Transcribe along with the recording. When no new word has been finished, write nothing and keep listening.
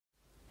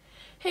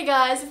Hey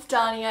guys, it's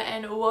Dania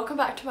and welcome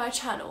back to my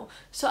channel.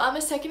 So I'm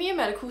a second year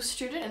medical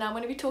student and I'm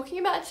going to be talking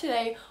about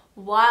today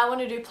why I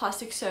want to do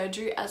plastic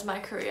surgery as my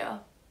career.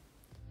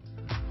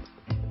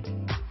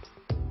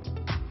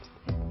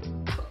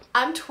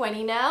 I'm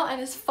 20 now,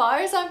 and as far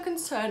as I'm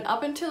concerned,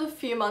 up until a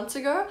few months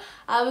ago,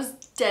 I was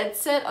dead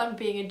set on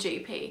being a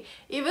GP.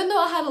 Even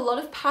though I had a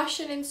lot of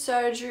passion in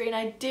surgery and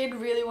I did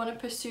really want to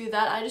pursue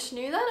that, I just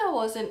knew that I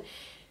wasn't,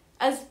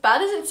 as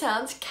bad as it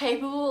sounds,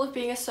 capable of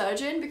being a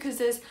surgeon because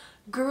there's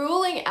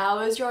grueling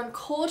hours. You're on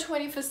call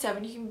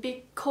 24/7. You can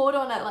be called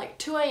on at like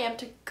 2 AM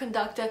to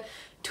conduct a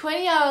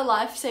 20-hour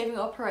life-saving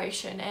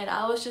operation, and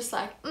I was just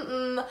like,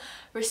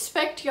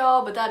 respect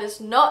y'all, but that is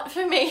not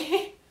for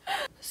me.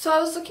 So I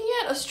was looking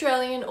at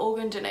Australian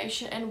organ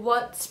donation and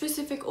what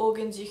specific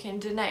organs you can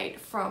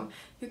donate, from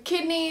your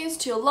kidneys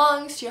to your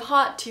lungs to your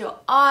heart to your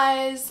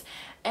eyes,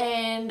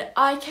 and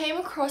I came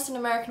across an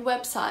American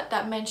website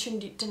that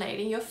mentioned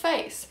donating your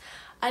face.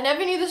 I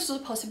never knew this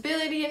was a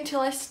possibility until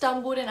I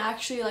stumbled and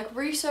actually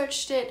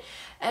researched it,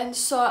 and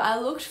so I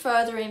looked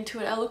further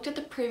into it. I looked at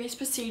the previous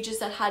procedures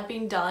that had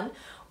been done,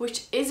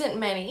 which isn't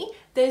many.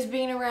 There's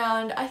been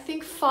around, I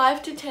think,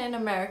 5 to 10 in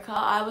America.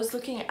 I was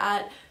looking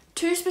at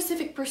two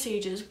specific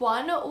procedures.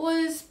 One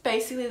was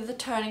basically the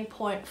turning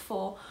point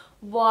for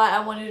why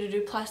I wanted to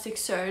do plastic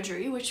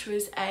surgery, which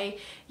was a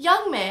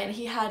young man.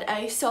 He had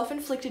a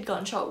self-inflicted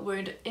gunshot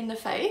wound in the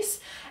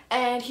face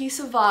and he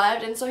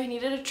survived, and so he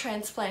needed a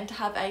transplant to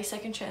have a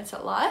second chance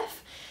at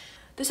life.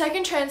 The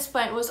second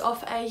transplant was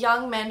of a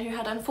young man who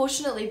had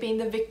unfortunately been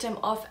the victim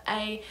of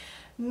a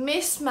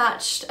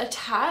mismatched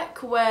attack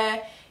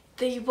where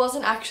he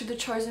wasn't actually the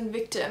chosen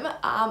victim.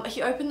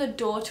 He opened the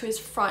door to his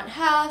front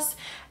house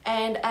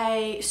and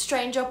a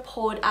stranger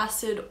poured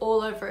acid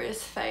all over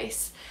his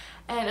face,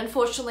 and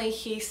unfortunately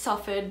he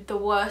suffered the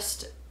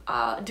worst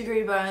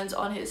degree burns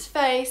on his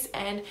face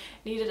and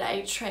needed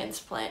a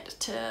transplant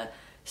to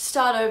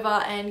start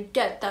over and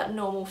get that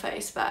normal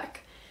face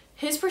back.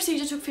 His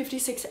procedure took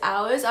 56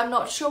 hours. I'm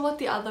not sure what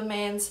the other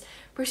man's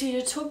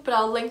procedure took, but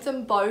I'll link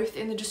them both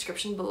in the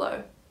description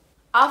below.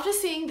 After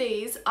seeing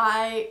these,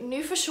 I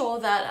knew for sure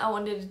that I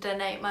wanted to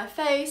donate my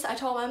face. I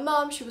told my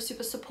mum, she was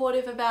super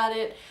supportive about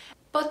it.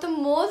 But the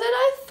more that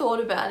I thought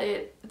about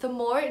it, the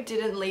more it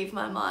didn't leave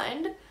my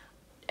mind.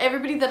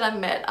 Everybody that I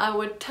met, I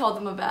would tell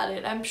them about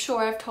it. I'm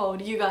sure I've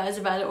told you guys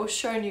about it or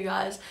shown you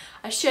guys.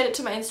 I shared it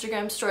to my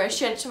Instagram story, I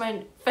shared it to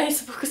my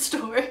Facebook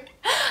story.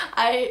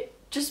 I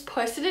just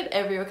posted it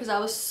everywhere because I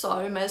was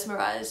so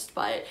mesmerized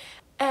by it.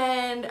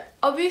 And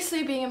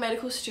obviously, being a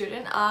medical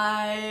student,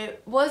 I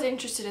was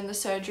interested in the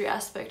surgery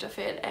aspect of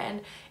it,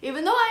 and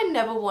even though I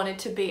never wanted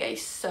to be a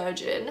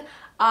surgeon,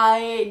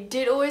 I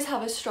did always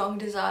have a strong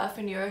desire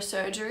for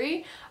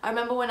neurosurgery. I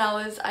remember when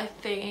I was, I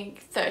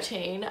think,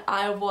 13,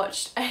 I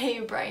watched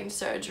a brain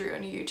surgery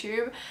on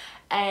YouTube,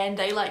 and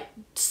they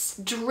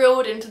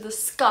drilled into the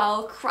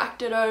skull,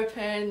 cracked it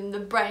open, the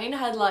brain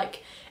had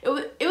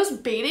it was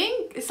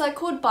beating. It's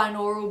called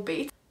binaural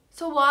beats.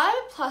 So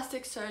why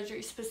plastic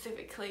surgery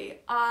specifically?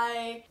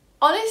 I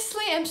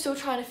honestly am still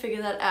trying to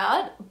figure that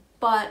out,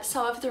 but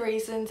some of the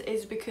reasons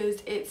is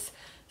because it's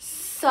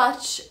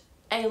such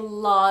a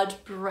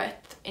large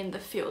breadth in the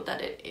field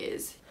that it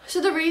is.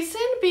 So the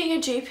reason being a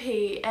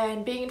GP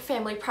and being in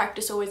family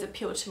practice always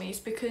appealed to me is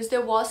because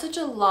there was such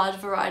a large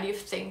variety of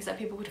things that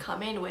people could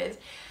come in with.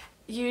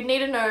 You need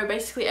to know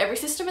basically every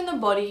system in the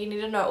body, you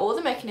need to know all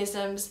the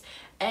mechanisms,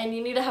 and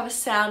you need to have a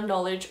sound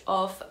knowledge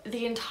of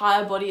the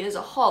entire body as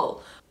a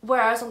whole.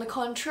 Whereas on the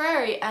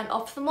contrary, an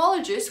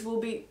ophthalmologist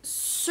will be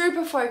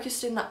super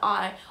focused in the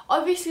eye.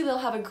 Obviously they'll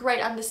have a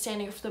great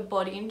understanding of the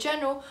body in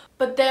general,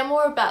 but they're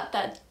more about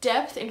that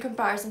depth in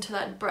comparison to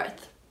that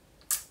breadth.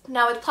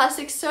 Now with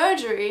plastic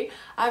surgery,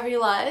 I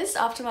realized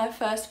after my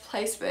first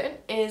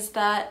placement is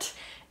that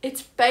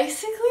it's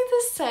basically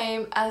the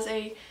same as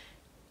a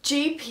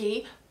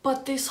GP,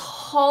 but this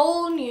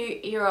whole new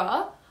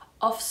era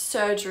of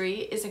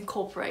surgery is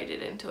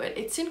incorporated into it.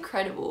 It's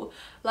incredible.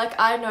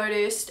 I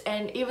noticed,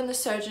 and even the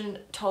surgeon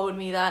told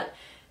me, that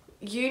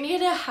you need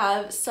to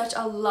have such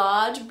a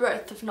large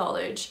breadth of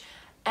knowledge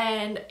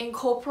and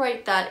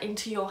incorporate that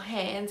into your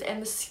hands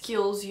and the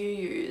skills you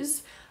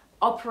use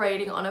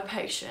operating on a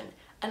patient.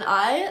 And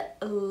I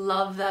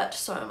love that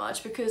so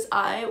much because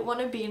I want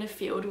to be in a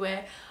field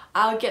where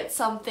I'll get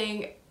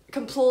something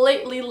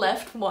completely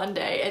left one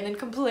day and then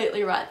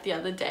completely right the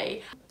other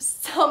day.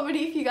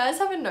 Somebody, if you guys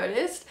haven't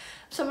noticed,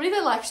 somebody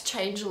that likes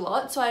change a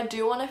lot, so I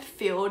do want a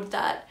field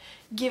that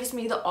gives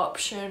me the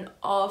option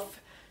of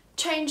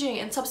changing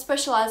and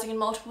subspecializing in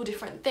multiple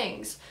different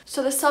things.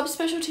 So the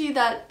subspecialty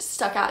that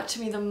stuck out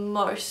to me the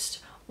most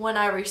when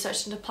I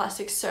researched into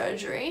plastic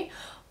surgery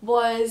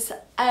was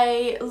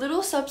a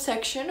little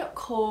subsection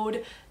called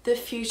the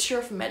future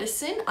of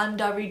medicine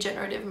under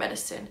regenerative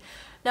medicine.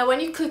 Now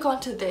when you click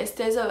onto this,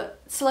 there's a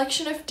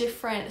selection of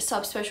different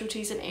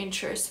subspecialties and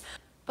interests,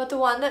 but the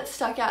one that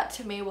stuck out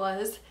to me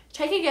was,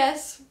 take a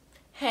guess,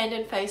 hand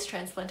and face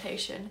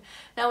transplantation.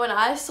 Now when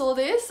I saw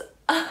this,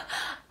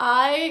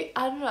 I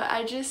don't know,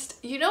 I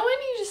just, you know when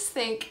you just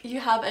think you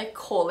have a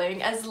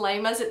calling, as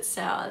lame as it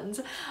sounds,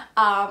 yeah,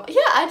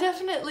 I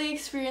definitely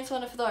experienced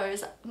one of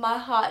those. My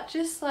heart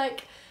just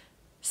like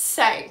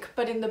sank,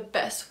 but in the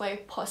best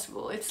way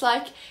possible. It's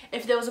like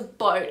if there was a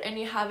boat and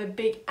you have a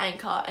big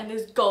anchor and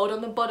there's gold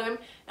on the bottom,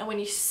 and when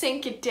you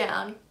sink it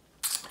down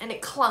and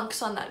it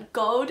clunks on that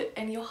gold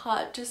and your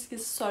heart just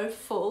is so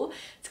full.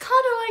 It's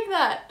kind of like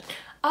that.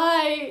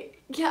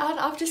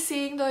 After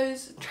seeing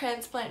those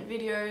transplant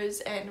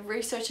videos and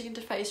researching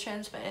into face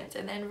transplants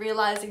and then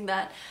realizing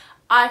that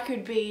I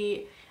could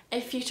be a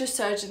future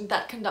surgeon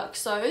that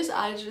conducts those,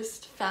 I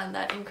just found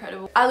that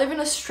incredible. I live in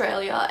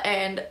Australia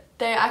and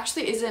there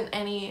actually isn't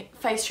any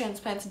face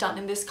transplants done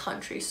in this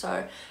country,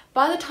 so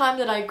by the time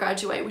that I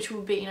graduate, which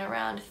will be in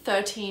around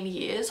 13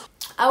 years,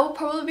 I will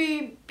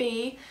probably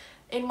be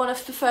in one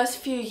of the first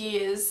few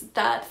years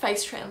that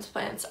face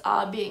transplants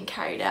are being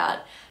carried out.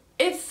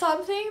 It's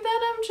something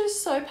that I'm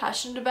just so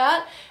passionate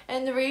about,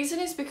 and the reason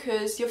is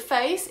because your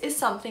face is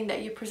something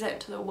that you present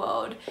to the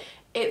world.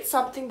 It's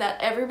something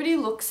that everybody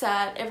looks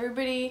at,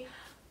 everybody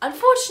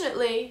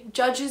unfortunately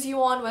judges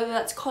you on, whether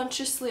that's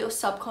consciously or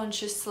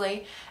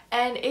subconsciously,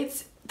 and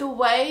it's the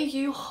way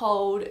you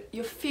hold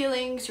your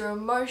feelings, your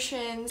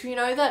emotions. You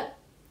know that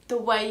the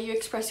way you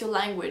express your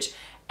language,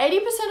 80%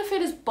 of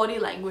it is body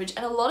language,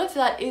 and a lot of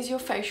that is your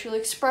facial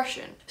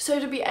expression. So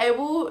to be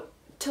able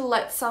to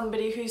let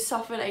somebody who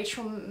suffered a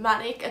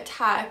traumatic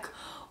attack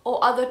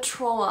or other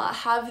trauma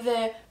have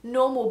their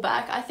normal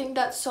back, I think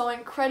that's so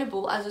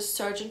incredible as a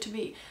surgeon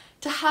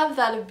to have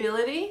that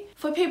ability.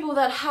 For people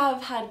that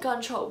have had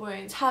gunshot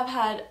wounds, have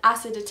had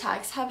acid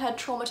attacks, have had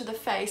trauma to the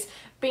face,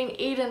 been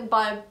eaten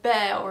by a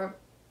bear or a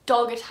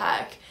dog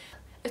attack,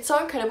 it's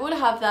so incredible to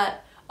have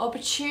that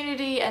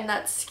opportunity and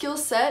that skill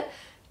set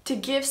to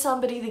give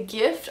somebody the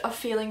gift of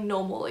feeling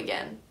normal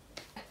again.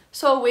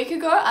 So a week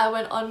ago, I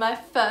went on my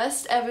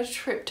first ever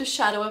trip to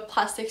shadow a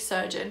plastic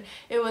surgeon.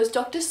 It was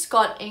Dr.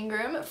 Scott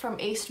Ingram from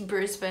East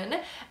Brisbane,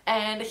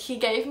 and he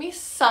gave me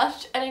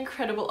such an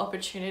incredible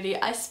opportunity.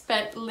 I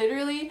spent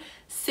literally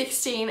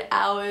 16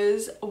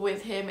 hours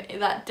with him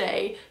that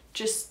day,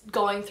 just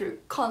going through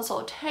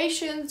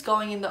consultations,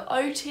 going in the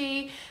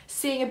OT,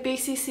 seeing a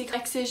BCC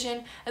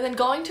excision, and then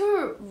going to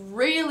a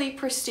really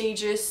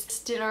prestigious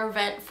dinner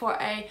event for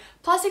a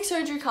plastic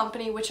surgery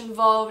company which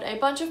involved a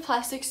bunch of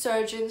plastic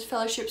surgeons,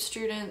 fellowship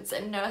students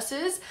and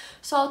nurses.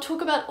 So I'll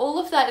talk about all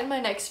of that in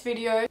my next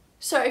video.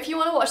 So if you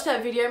want to watch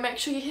that video, make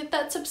sure you hit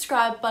that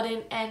subscribe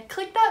button and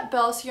click that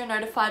bell so you're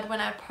notified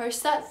when I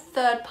post that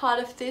third part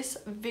of this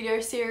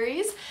video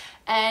series,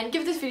 and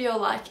give this video a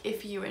like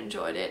if you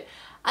enjoyed it.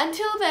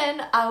 Until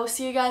then, I will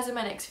see you guys in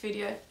my next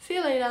video. See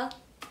you later.